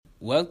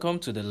Welcome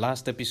to the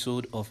last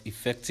episode of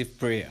Effective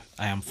Prayer.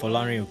 I am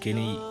Folarin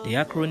Okeniyi. The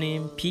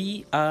acronym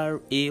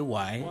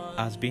PRAY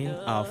has been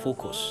our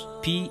focus.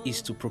 P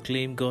is to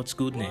proclaim God's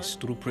goodness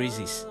through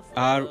praises.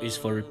 R is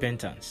for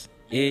repentance.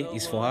 A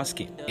is for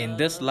asking. In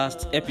this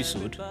last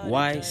episode,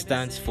 Y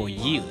stands for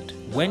yield.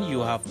 When you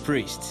have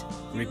praised,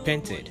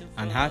 repented,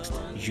 and asked,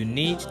 you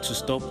need to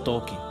stop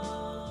talking.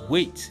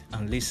 Wait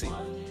and listen.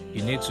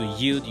 You need to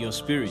yield your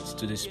spirit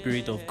to the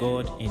Spirit of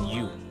God in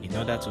you in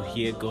order to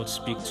hear God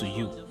speak to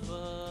you.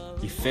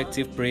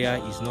 Effective prayer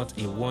is not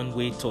a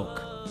one-way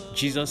talk.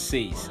 Jesus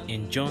says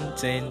in John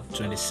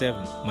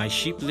 10:27, "My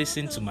sheep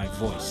listen to my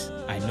voice.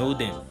 I know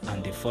them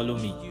and they follow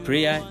me."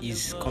 Prayer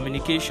is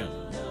communication.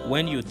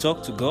 When you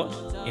talk to God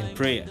in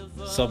prayer,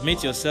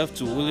 submit yourself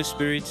to Holy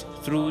Spirit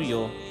through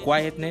your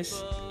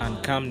quietness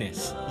and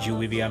calmness. You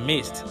will be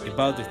amazed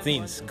about the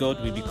things God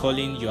will be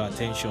calling your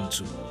attention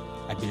to.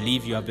 I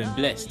believe you have been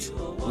blessed.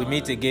 We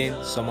meet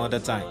again some other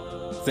time.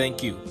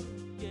 Thank you.